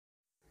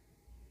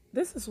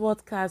This is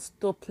what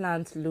castor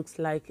plant looks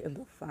like in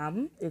the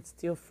farm. It's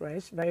still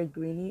fresh, very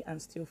greeny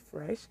and still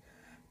fresh.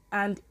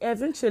 And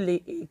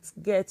eventually it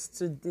gets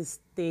to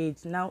this stage.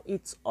 Now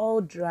it's all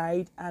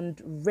dried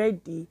and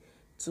ready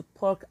to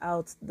poke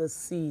out the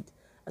seed.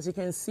 As you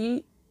can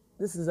see,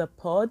 this is a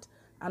pod.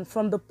 And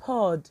from the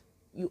pod,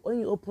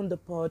 when you open the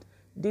pod,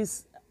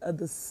 these are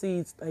the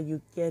seeds that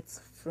you get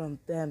from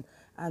them.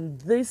 And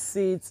these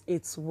seeds,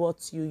 it's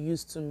what you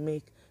use to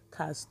make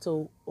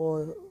castor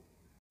oil.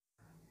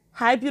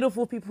 Hi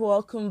beautiful people,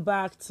 welcome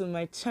back to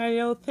my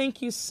channel.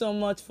 Thank you so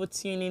much for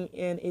tuning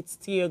in. It's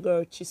your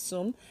girl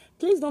Chisum.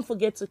 Please don't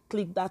forget to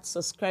click that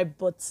subscribe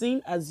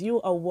button as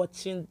you are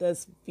watching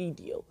this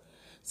video.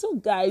 So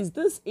guys,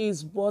 this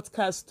is what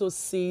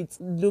Castorseeds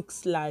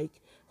looks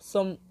like.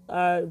 Some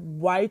are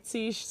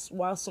whitish,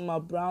 while some are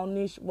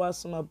brownish, while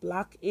some are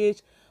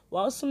blackish,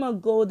 while some are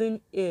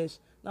goldenish.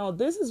 Now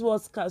this is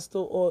what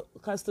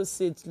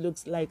Castorseeds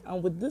looks like,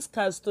 and with this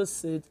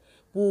Castorseeds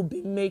we'll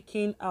be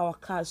making our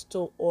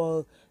castor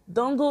oil.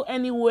 Don't go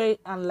anywhere,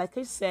 and like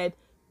I said,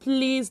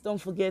 please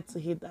don't forget to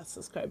hit that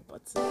subscribe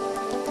button.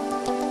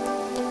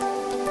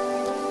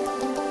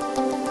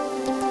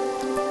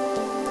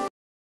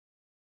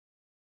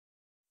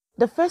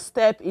 The first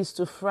step is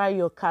to fry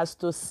your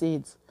castor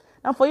seeds.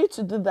 Now for you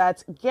to do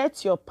that,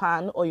 get your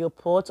pan or your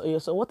pot or your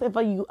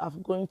whatever you are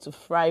going to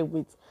fry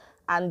with,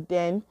 and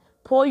then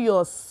pour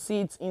your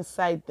seeds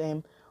inside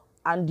them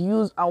and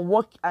use and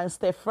work and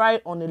stir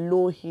fry on a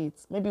low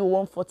heat, maybe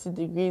 140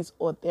 degrees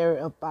or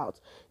thereabout.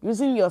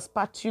 Using your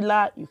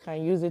spatula, you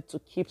can use it to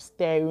keep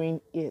stirring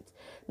it.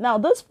 Now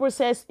this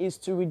process is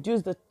to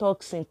reduce the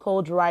toxin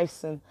called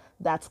ricin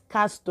that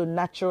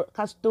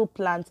castor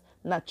plant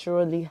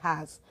naturally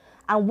has.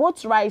 And what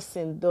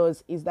ricin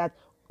does is that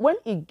when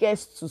it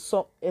gets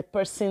to a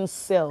person's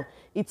cell,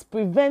 it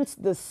prevents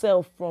the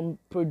cell from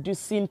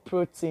producing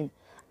protein.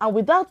 And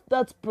without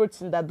that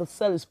protein that the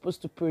cell is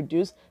supposed to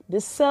produce,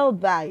 the cell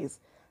dies,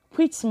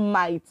 which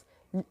might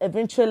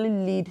eventually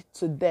lead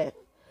to death.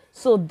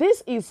 So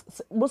this is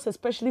most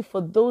especially for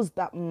those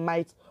that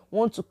might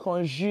want to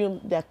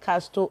consume their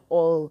castor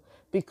oil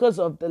because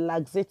of the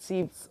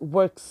laxatives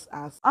works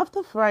as.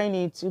 After frying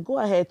it, you go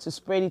ahead to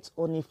spread it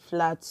on a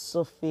flat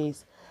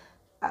surface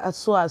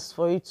so as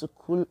for it to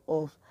cool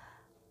off.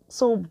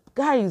 So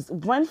guys,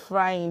 when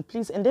frying,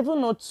 please endeavor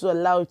not to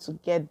allow it to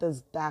get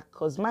this dark,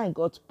 because mine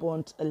got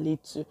burnt a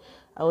little.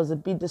 I was a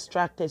bit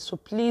distracted, so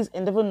please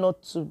endeavor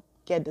not to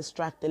get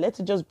distracted. Let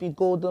it just be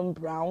golden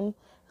brown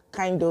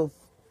kind of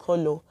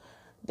color.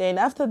 Then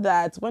after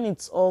that, when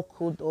it's all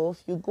cooled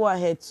off, you go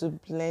ahead to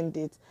blend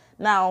it.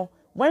 Now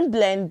when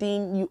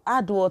blending, you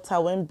add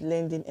water when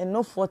blending,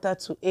 enough water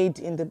to aid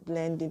in the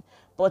blending.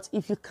 But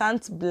if you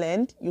can't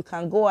blend, you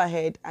can go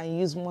ahead and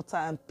use mortar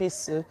and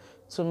pestle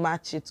to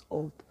match it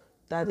up.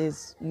 That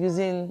is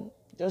using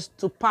just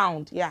to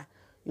pound. Yeah,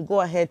 you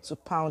go ahead to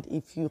pound.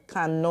 If you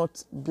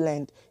cannot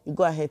blend, you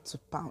go ahead to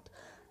pound.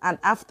 And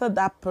after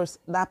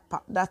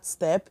that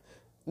step,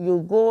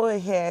 you go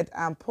ahead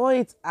and pour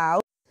it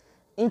out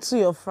into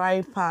your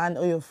frying pan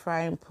or your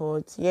frying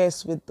pot.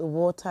 Yes, with the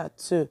water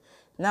too.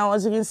 Now,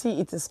 as you can see,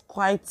 it is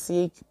quite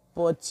thick,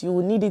 but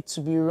you need it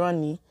to be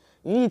runny.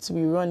 You need it to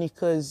be runny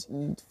because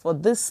for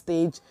this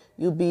stage,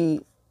 you'll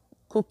be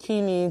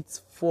cooking it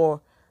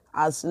for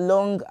as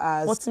long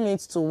as 40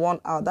 minutes to 1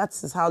 hour. That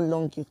is how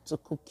long you have to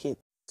cook it.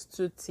 It's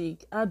too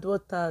thick. Add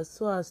water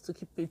so as to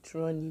keep it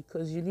runny,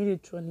 because you need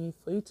it runny.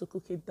 For you to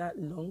cook it that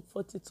long,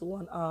 40 to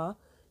 1 hour,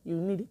 you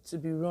need it to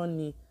be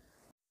runny.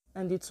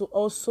 And it will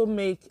also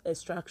make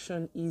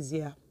extraction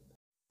easier.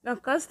 Now,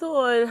 castor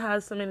oil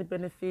has so many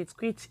benefits,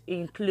 which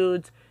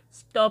include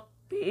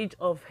stoppage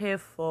of hair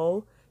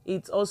fall.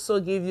 It also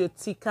gives you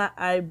thicker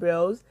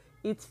eyebrows.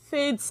 It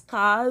fades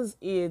scars.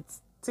 It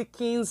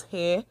thickens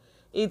hair.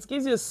 It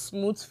gives you a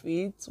smooth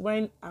fit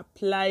when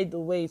applied the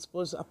way it's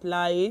supposed to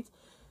apply it.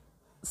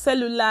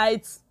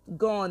 Cellulite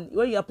gone.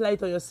 When you apply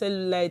it on your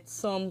cellulite,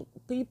 some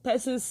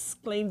persons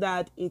claim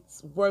that it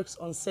works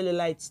on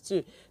cellulite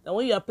too. Now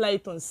when you apply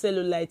it on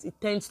cellulite, it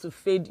tends to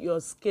fade your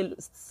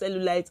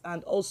cellulite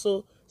and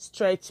also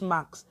stretch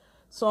marks.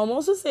 So I'm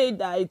also saying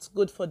that it's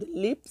good for the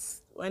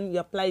lips when you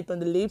apply it on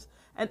the lips,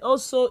 and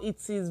also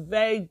it is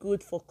very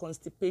good for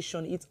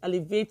constipation. It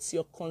alleviates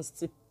your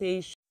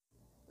constipation.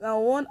 Now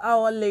 1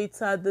 hour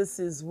later, this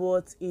is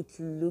what it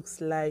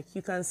looks like.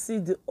 You can see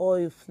the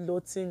oil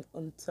floating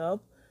on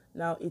top.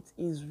 Now it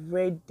is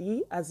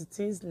ready as it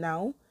is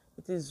now.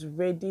 It is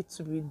ready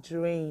to be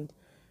drained.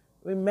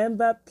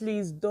 Remember,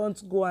 please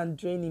don't go and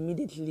drain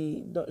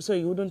immediately so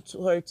you wouldn't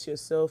hurt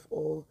yourself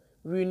or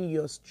ruin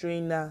your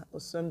strainer or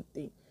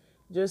something.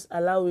 Just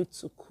allow it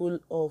to cool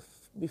off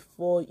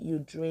before you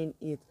drain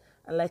it.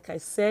 And like I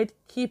said,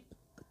 keep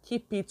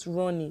it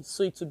running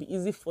so it will be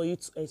easy for you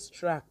to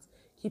extract.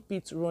 Keep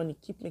it running,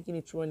 keep making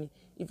it runny.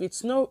 If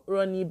it's not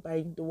runny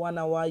by the 1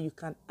 hour, you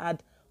can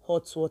add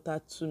hot water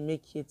to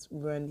make it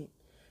runny.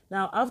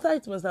 Now, after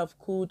it must have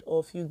cooled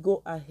off, you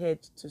go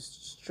ahead to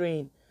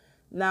strain.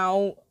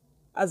 Now,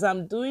 as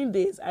I'm doing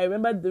this, I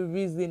remember the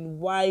reason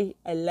why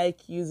I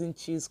like using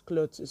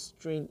cheesecloth to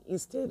strain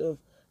instead of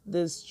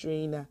this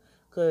strainer,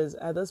 because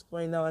at this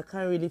point now I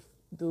can't really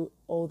do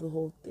all the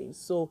whole thing.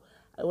 So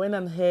I went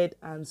ahead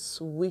and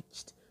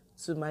switched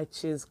to my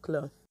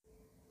cheesecloth.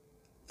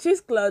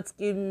 Cheesecloths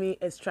give me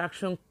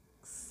extraction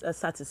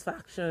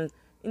satisfaction,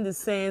 in the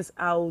sense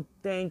I'll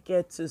then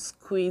get to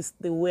squeeze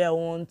the way I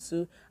want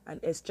to and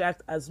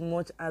extract as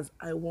much as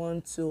I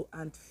want to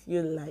and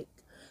feel like.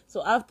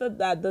 So after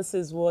that, this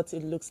is what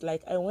it looks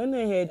like. I went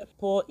ahead and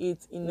pour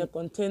it in a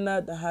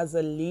container that has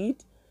a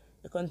lid,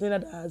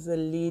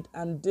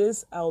 and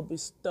this I'll be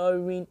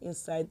storing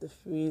inside the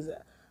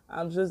freezer.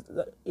 I'm just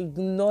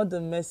ignore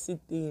the messy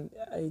thing.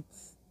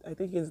 I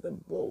think it's the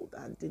bowl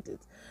that did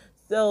it.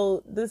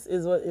 So this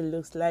is what it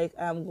looks like.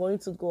 I'm going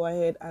to go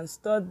ahead and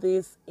store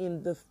this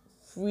in the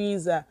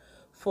freezer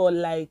for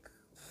like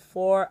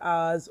 4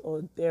 hours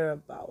or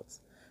thereabouts.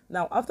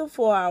 Now after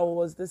 4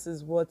 hours, this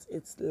is what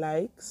it's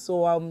like.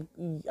 So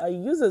I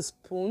use a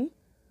spoon.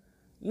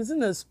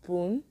 Using a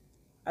spoon,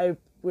 I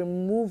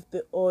remove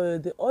the oil.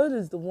 The oil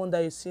is the one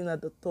that you're seeing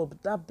at the top.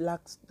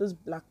 Those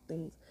black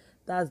things,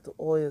 that's the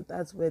oil.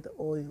 That's where the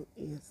oil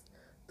is.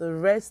 The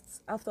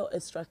rest, after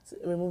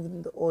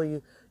removing the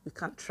oil, you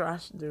can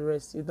trash the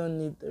rest. You don't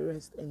need the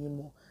rest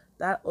anymore.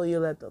 That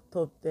oil at the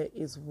top there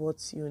is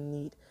what you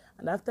need.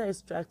 And after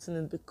extracting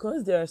it,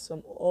 because there is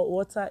some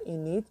water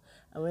in it,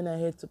 I went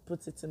ahead to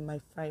put it in my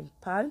frying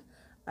pan,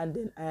 and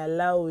then I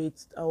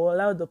will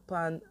allow the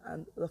pan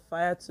and the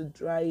fire to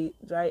dry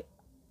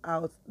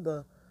out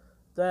the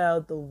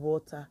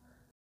water.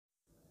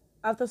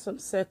 After some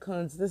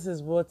seconds, this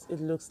is what it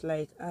looks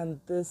like, and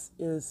this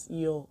is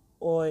your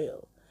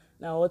oil.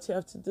 Now what you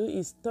have to do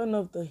is turn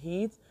off the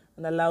heat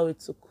and allow it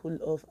to cool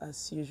off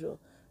as usual.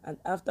 And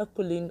after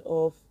cooling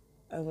off,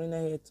 I went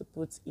ahead to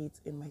put it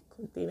in my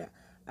container,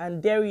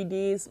 and there it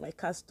is. My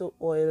castor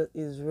oil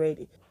is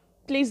ready.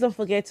 Please don't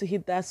forget to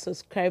hit that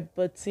subscribe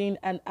button,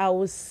 and I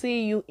will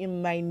see you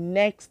in my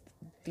next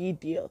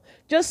video.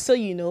 Just so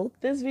you know,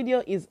 this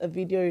video is a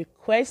video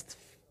request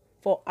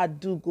for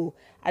Adugo.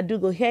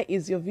 Adugo, here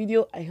is your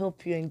video. I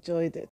hope you enjoyed it.